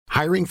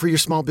Hiring for your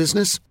small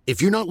business?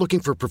 If you're not looking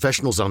for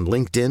professionals on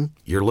LinkedIn,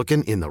 you're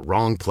looking in the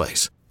wrong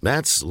place.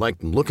 That's like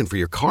looking for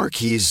your car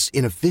keys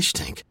in a fish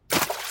tank.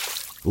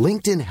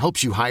 LinkedIn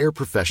helps you hire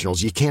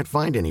professionals you can't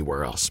find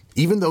anywhere else,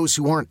 even those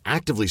who aren't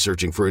actively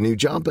searching for a new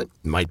job but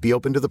might be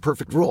open to the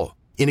perfect role.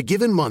 In a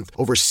given month,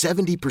 over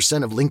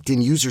 70% of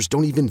LinkedIn users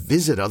don't even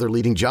visit other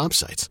leading job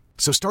sites.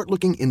 So start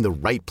looking in the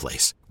right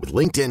place. With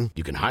LinkedIn,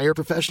 you can hire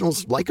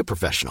professionals like a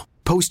professional.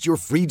 Post your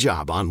free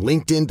job on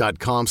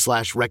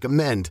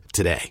linkedin.com/recommend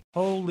today.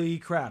 Holy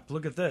crap,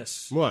 look at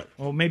this. What?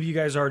 Well, maybe you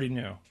guys already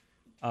knew.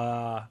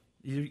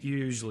 You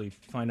usually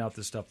find out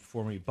this stuff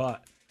before me,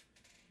 but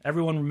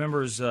everyone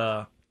remembers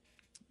the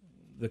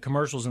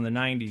commercials in the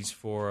 90s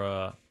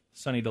for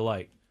Sunny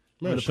Delight.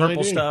 Yeah, the Sunny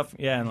purple D. stuff,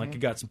 yeah, and like you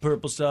got some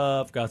purple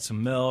stuff, got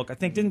some milk. I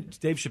think didn't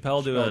Dave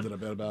Chappelle do a bit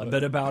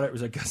about it? It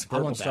was like got some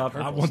purple stuff.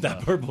 I want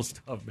that purple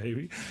stuff,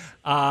 baby.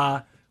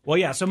 Well,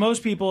 yeah. So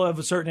most people of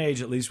a certain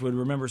age, at least, would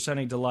remember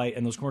Sunny Delight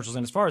and those commercials.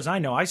 And as far as I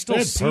know, I still They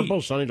had see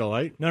purple Sunny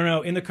Delight.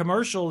 No. In the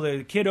commercial,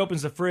 the kid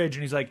opens the fridge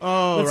and he's like,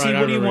 "Oh, let's right, see, I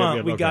what do you remember, want?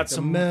 yeah, We okay. got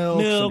some Some milk,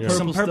 milk,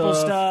 some purple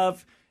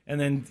stuff." And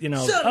then,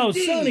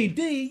 Sunny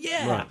D,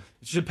 yeah. Right.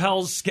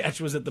 Chappelle's sketch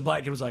was that the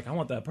black kid was like, I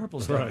want that purple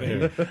stuff,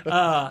 baby.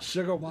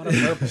 Sugar water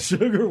purple.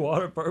 Sugar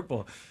water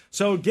purple.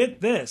 So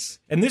get this,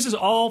 and this is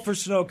all for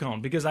snow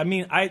cone, because I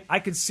mean, I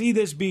could see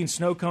this being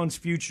snow cone's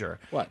future.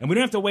 What? And we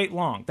don't have to wait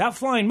long. That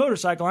flying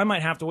motorcycle, I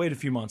might have to wait a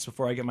few months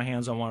before I get my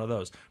hands on one of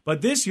those.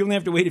 But this, you only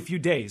have to wait a few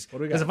days. What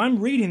do we got? Because if I'm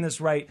reading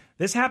this right,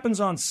 this happens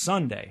on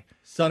Sunday.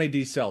 Sunny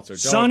D Seltzer. Don't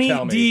Sunny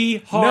tell me. D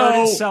hard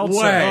No seltzer.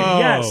 way. Oh,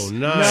 Yes.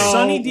 nice.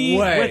 Sunny D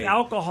way. with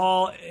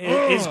alcohol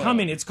is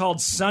coming. It's called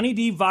Sunny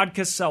D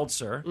Vodka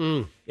Seltzer.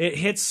 It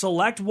hits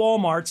select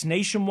Walmarts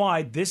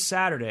nationwide this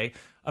Saturday.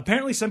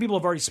 Apparently, some people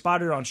have already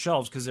spotted it on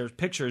shelves because there's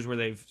pictures where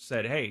they've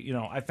said, hey,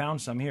 I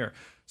found some here.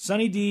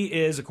 Sunny D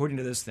is, according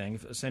to this thing,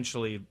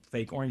 essentially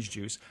fake orange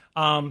juice.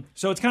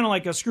 So it's kind of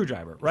like a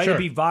screwdriver, right? Sure.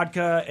 It'd be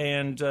vodka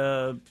and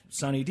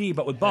Sunny D,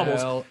 but with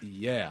bubbles. Hell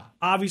yeah.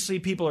 Obviously,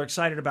 people are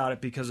excited about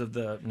it because of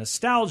the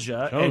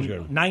nostalgia. Sounds And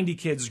good. 90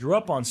 kids grew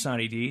up on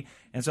Sunny D,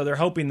 and so they're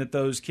hoping that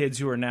those kids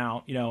who are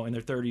now, in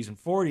their 30s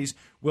and 40s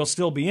will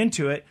still be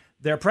into it.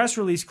 Their press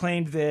release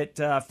claimed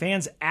that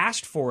fans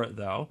asked for it,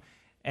 though,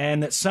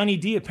 and that Sunny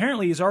D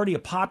apparently is already a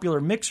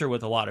popular mixer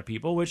with a lot of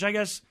people, which I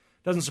guess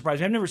doesn't surprise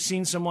me. I've never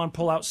seen someone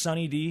pull out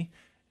Sunny D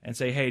and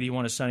say, hey, do you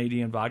want a Sunny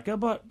D and vodka?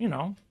 But,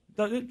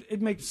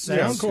 it makes sense.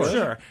 Yeah, of course.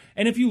 Sure.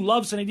 And if you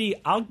love Sunny D,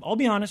 I'll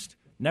be honest,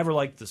 never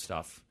liked the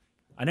stuff.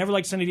 I never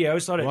liked Sunny D. I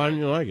always thought Why didn't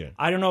you like it?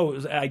 I don't know.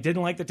 I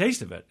didn't like the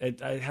taste of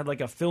it. I had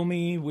like a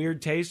filmy,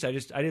 weird taste. I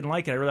didn't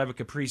like it. I'd rather have a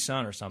Capri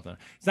Sun or something.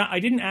 I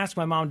didn't ask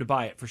my mom to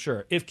buy it for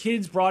sure. If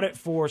kids brought it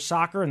for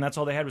soccer and that's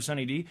all they had was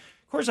Sunny D,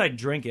 of course I'd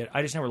drink it.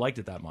 I just never liked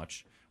it that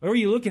much. Why were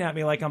you looking at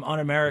me like I'm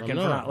un-American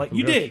for not like?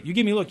 You did. You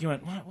gave me a look. You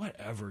went,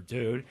 whatever,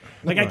 dude.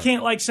 Like I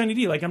can't like Sunny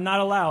D. Like I'm not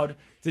allowed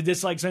to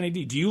dislike Sunny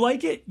D. Do you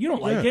like it? You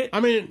don't like it. I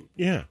mean,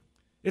 yeah.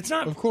 It's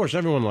not. Of course,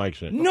 everyone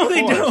likes it. No,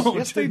 they don't.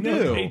 Yes, they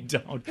No, do. they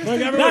don't. Like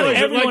everyone, Not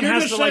everyone you're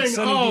has just to like saying,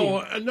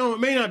 Sunny D. no,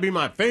 it may not be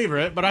my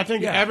favorite, but I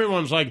think Yeah.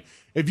 everyone's like,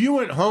 if you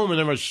went home and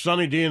there was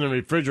Sunny D in the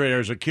refrigerator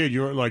as a kid,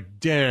 you were like,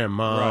 damn,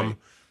 Mom, Right.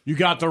 you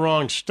got the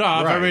wrong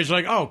stuff. Right. Everybody's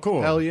like, oh,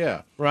 cool. Hell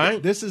yeah.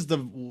 Right? This is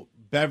the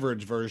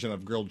beverage version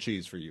of grilled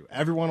cheese for you.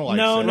 Everyone likes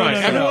No, it. no, Right. no,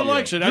 Everyone no.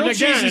 likes it. Grilled And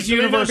again, cheese is it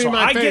may not be universal.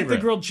 my I get the favorite.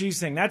 grilled cheese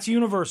thing. That's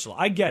universal.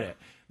 I get it.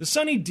 The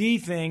Sunny D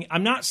thing,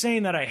 I'm not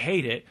saying that I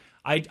hate it.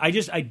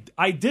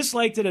 I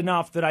disliked it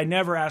enough that I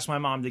never asked my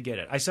mom to get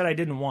it. I said I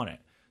didn't want it.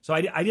 So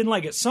I didn't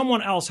like it.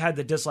 Someone else had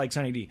the dislike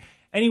Sunny D.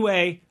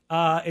 Anyway,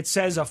 it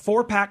says a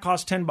 4-pack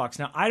costs $10.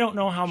 Now, I don't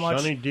know how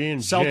much Sunny D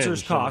and seltzers gin,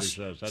 somebody cost.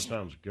 says. That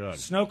sounds good.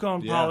 Snow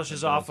cone Yeah,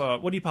 polishes it off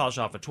does. what do you polish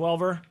off? A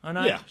 12er a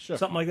night? Yeah, sure.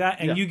 Something like that.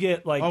 And Yeah. you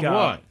get like Of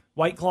what?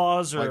 White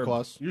Claws or White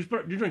Claws. You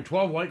drink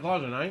 12 White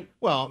Claws a night?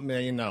 Well,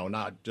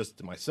 not just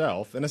to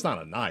myself, and it's not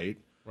a night.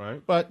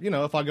 Right. But,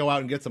 if I go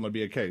out and get some, it'd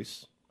be a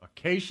case. A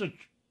case of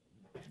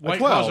White 12.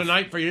 Claws a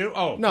night for you?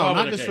 Oh, No, 12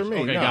 not in a just for case. me.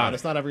 Okay, No, got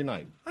it's it. not every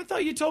night. I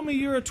thought you told me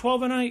you're a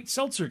 12 a night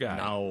seltzer guy.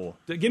 No.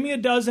 Give me a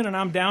dozen and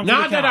I'm down for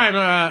Not the that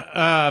count.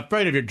 I'm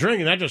afraid of your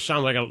drinking. That just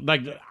sounds like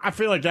I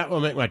feel like that will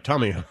make my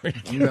tummy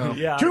hurt. No.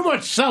 Yeah. Too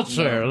much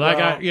seltzer.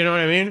 You know what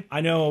I mean? I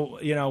know,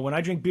 when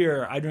I drink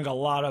beer, I drink a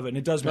lot of it, and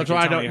it does make That's your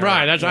why I tummy don't. hurt.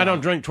 Right. That's why I Yeah.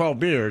 don't drink 12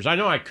 beers. I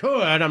know I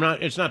could. I'm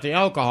not. It's not the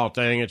alcohol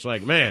thing. It's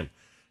like, man,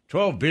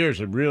 12 beers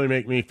would really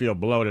make me feel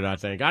bloated. I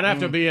think I'd have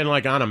to be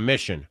on a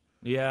mission.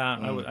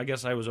 Yeah, I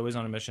guess I was always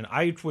on a mission.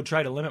 I would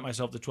try to limit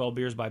myself to 12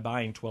 beers by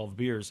buying 12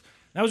 beers.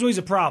 That was always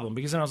a problem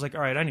because then I was like, all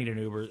right, I need an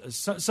Uber.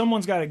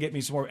 Someone's got to get me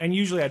some more. And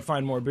usually I'd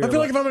find more beer. I feel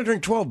like if I'm going to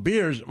drink 12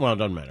 beers, well, it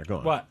doesn't matter. Go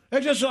on. What?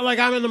 It's just like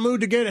I'm in the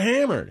mood to get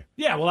hammered.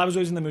 Yeah, well, I was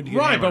always in the mood to get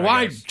Right, hammered, but I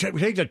why guess.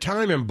 take the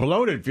time and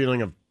bloated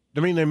feeling of? I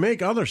mean, they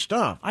make other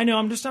stuff I know,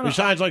 I'm just not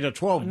besides like the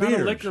 12 I'm not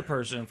beers. a liquor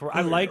person.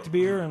 I liked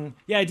beer, and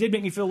yeah, it did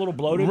make me feel a little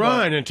bloated. but-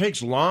 Right, and it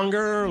takes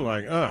longer.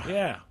 Like, ugh.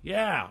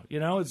 Yeah,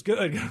 it's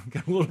good.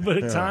 Got a little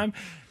bit of time,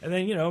 and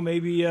then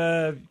maybe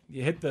you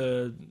hit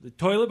the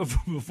toilet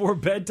before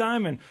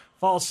bedtime and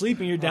fall asleep,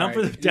 and you're down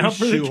for the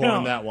Shoehorn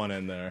count. that one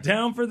in there.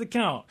 Down for the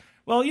count.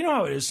 Well, you know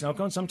how it is, Snow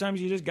Cone. Sometimes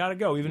you just got to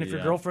go, even if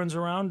your girlfriend's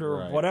around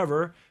or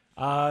whatever.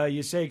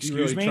 You say, excuse you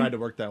really me. tried to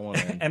work that one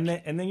in.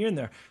 and then you're in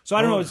there. So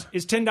I don't know,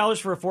 is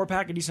 $10 for a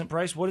 4-pack a decent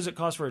price? What does it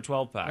cost for a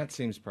 12-pack? That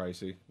seems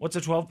pricey. What's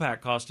a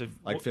 12-pack cost?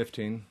 Like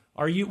 15.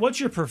 What's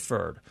your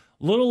preferred?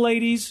 Little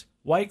Ladies,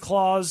 White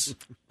Claws,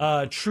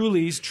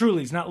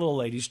 Trulies, not Little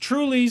Ladies.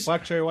 Trulies,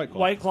 Black Cherry White Claw.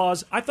 White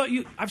Claws.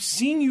 I've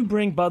seen you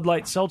bring Bud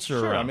Light Seltzer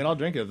Sure, around. I mean, I'll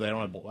drink it if they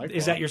don't have White Claw.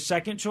 Is that your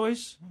second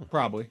choice?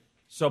 Probably.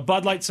 So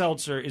Bud Light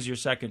Seltzer is your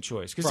second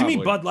choice. Because to me,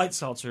 Bud Light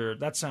Seltzer,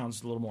 that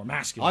sounds a little more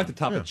masculine. I like the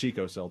Topo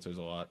Chico seltzers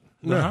a lot.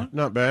 No,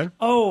 not bad.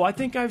 Oh, I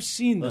think I've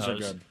seen those. Those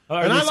are good.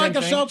 And I like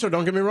a seltzer,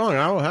 don't get me wrong.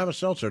 I will have a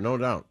seltzer, no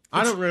doubt.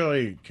 I don't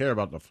really care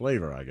about the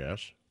flavor, I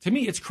guess. To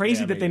me, it's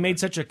crazy that they made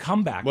such a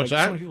comeback. What's like,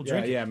 that? So many people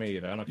drink it. Yeah, me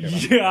either. I don't care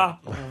about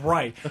Yeah,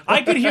 right.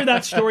 I could hear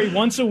that story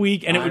once a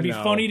week, and it would be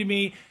know. funny to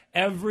me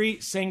every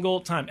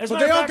single time. But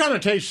they all kind of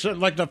taste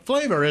like the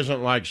flavor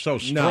isn't like so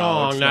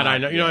strong that I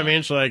know. You know what I mean?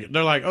 It's like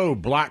they're like, oh,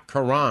 black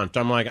currant.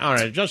 I'm like, all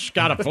right, it just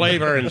got a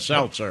flavor in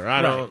seltzer.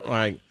 I don't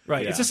like.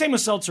 Right. Yeah. It's the same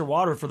with seltzer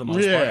water for the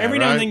most Yeah, part. Every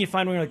now right. and then you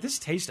find one you're like, this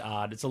tastes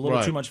odd. It's a little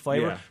Right. too much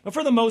flavor. Yeah. But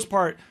for the most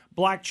part,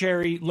 black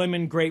cherry,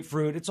 lemon,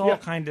 grapefruit, it's all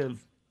kind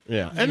of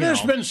Yeah, and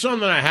there's been some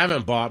that I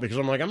haven't bought because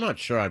I'm like, I'm not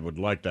sure I would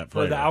like that for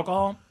flavor. the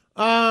alcohol.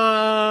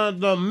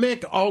 The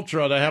Mick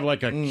Ultra, they have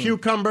like a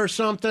cucumber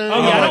something.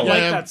 Oh, yeah, I don't like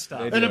Yeah. that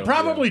stuff. And it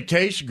probably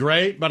tastes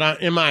great,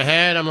 but in my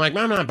head, I'm like,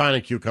 I'm not buying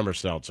a cucumber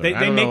seltzer. They I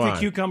don't make know the why.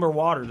 cucumber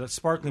water, the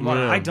sparkling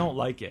water. Yeah. I don't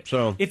like it.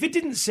 So- if it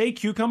didn't say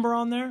cucumber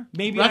on there,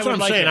 maybe That's I would what I'm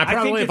like saying. it. I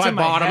probably, think if it's I in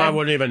my bought them, I head.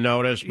 wouldn't even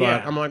notice. But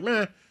Yeah. I'm like,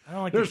 meh. I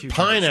don't like the There's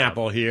cucumber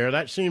pineapple here.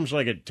 That seems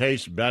like it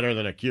tastes better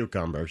than a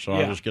cucumber, so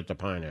I'll just get the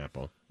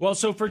pineapple. Well,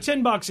 so for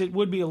 $10, it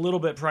would be a little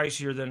bit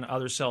pricier than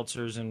other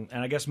seltzers and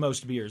I guess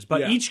most beers.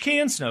 But each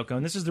can, Snow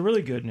Cone, this is the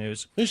really good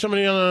news. Hey,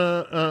 somebody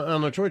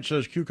on the Twitch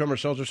says cucumber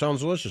seltzer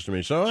sounds delicious to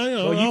me. So Well,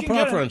 no you can get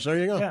preference. There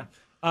you go. Yeah.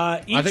 I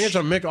think it's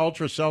a Mick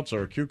Ultra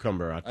seltzer or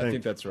cucumber. I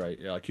think that's right.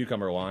 Yeah, like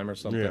cucumber lime or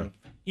something. Yeah.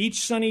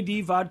 Each Sunny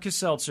D vodka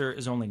seltzer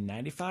is only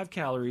 95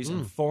 calories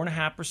and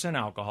 4.5%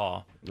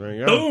 alcohol. There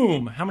you go.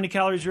 Boom! How many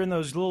calories are in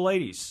those little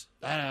ladies?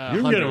 You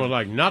can get them with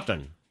like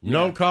nothing.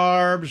 No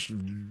carbs,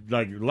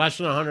 like less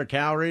than 100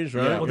 calories,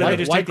 right? Yeah, Well, then they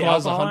just take the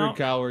Claw's alcohol 100 out?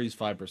 calories,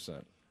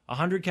 5%.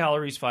 100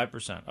 calories,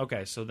 5%.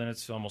 Okay, so then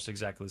it's almost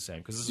exactly the same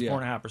because this is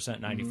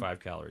 4.5%, 95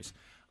 Mm-hmm. calories.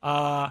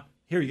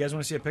 Here, you guys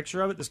want to see a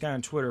picture of it? This guy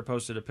on Twitter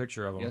posted a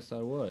picture of them. Yes, I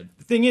would.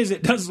 The thing is,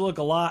 it does look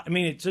a lot. I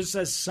mean, it just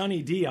says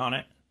Sunny D on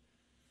it.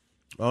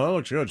 Oh, that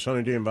looks good.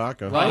 Sunny D and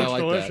vodka. Right? Looks I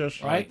like delicious.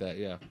 that. I like that,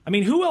 yeah. I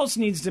mean, who else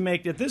needs to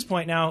make, at this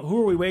point now,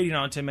 who are we waiting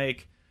on to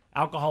make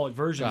alcoholic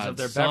versions of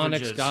their beverages?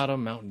 Sonic's got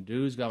them. Mountain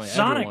Dew's got them.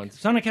 Everyone's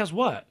Sonic has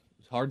what?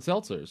 hard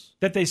seltzers.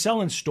 That they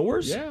sell in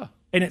stores? Yeah.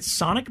 And it's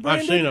Sonic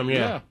branded? I've seen them,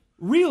 yeah.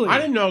 Really? I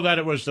didn't know that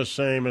it was the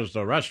same as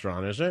the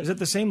restaurant, is it? Is it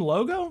the same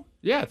logo?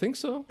 Yeah, I think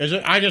so. Is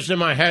it? I just, in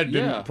my head,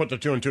 didn't Yeah. put the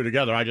two and two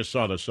together. I just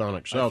saw the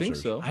Sonic seltzers. I think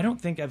so. I don't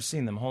think I've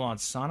seen them. Hold on.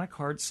 Sonic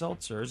Hard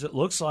Seltzers. It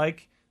looks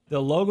like the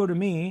logo to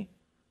me.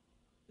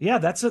 Yeah,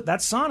 that's it.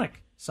 That's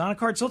Sonic. Sonic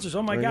Hard Seltzers.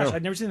 Oh my There you gosh, go.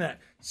 I'd never seen that.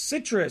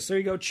 Citrus. There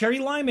you go. Cherry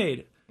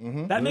limeade.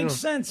 That makes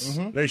sense.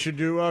 They should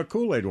do a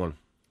Kool-Aid one.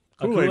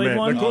 Kool-Aid Man.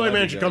 one? The Oh, Kool-Aid that'd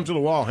Man be should good. come to the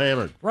wall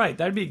hammered. Right,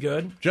 that'd be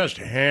good. Just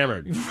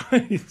hammered.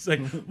 It's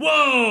like,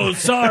 whoa,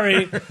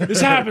 sorry, this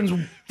happens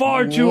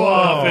far too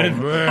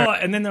often. man.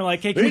 And then they're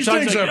like, hey, can we These talk?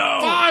 things He's are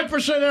like, no.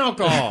 5%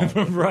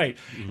 alcohol. Right.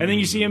 And then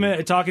you see him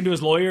talking to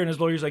his lawyer, and his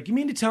lawyer's like, you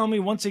mean to tell me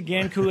once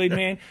again, Kool-Aid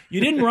Man,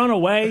 you didn't run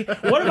away?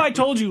 What if I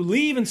told you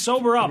leave and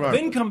sober up, Right.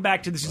 then come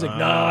back to this? He's like,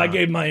 no, I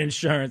gave my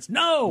insurance.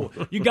 No,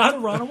 you got to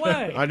run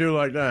away. I do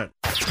like that.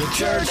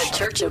 The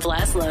Church of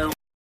Laszlo.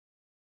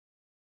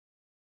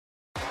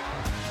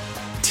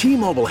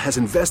 T-Mobile has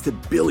invested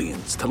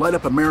billions to light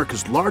up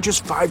America's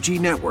largest 5G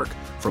network,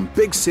 from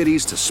big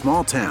cities to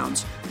small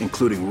towns,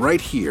 including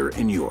right here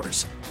in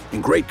yours.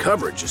 And great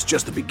coverage is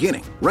just the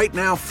beginning. Right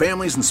now,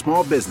 families and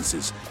small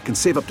businesses can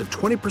save up to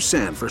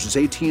 20% versus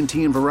AT&T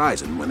and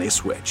Verizon when they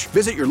switch.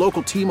 Visit your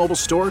local T-Mobile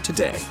store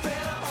today.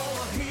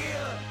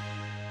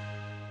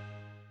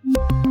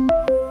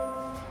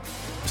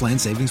 Plan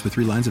savings with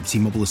 3 lines of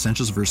T-Mobile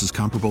Essentials versus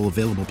comparable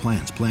available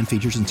plans. Plan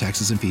features and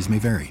taxes and fees may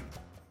vary.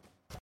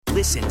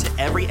 Listen to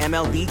every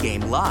MLB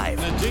game live.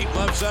 In the deep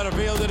left center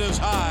field, it is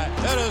high,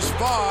 it is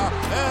far,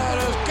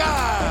 it is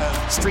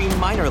gone. Stream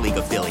minor league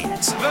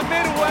affiliates. The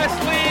Midwest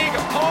League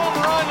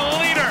home run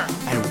leader.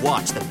 And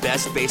watch the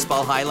best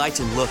baseball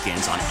highlights and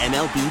look-ins on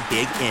MLB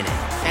Big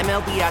Inning.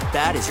 MLB At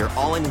Bat is your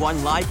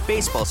all-in-one live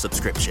baseball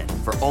subscription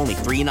for only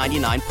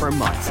 $3.99 per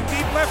month.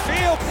 Deep left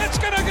field, it's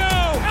gonna go.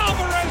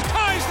 Alvarez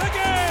ties the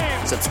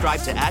game.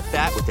 Subscribe to At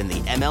Bat within the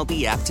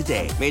MLB app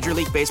today. Major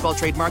League Baseball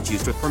trademarks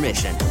used with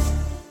permission.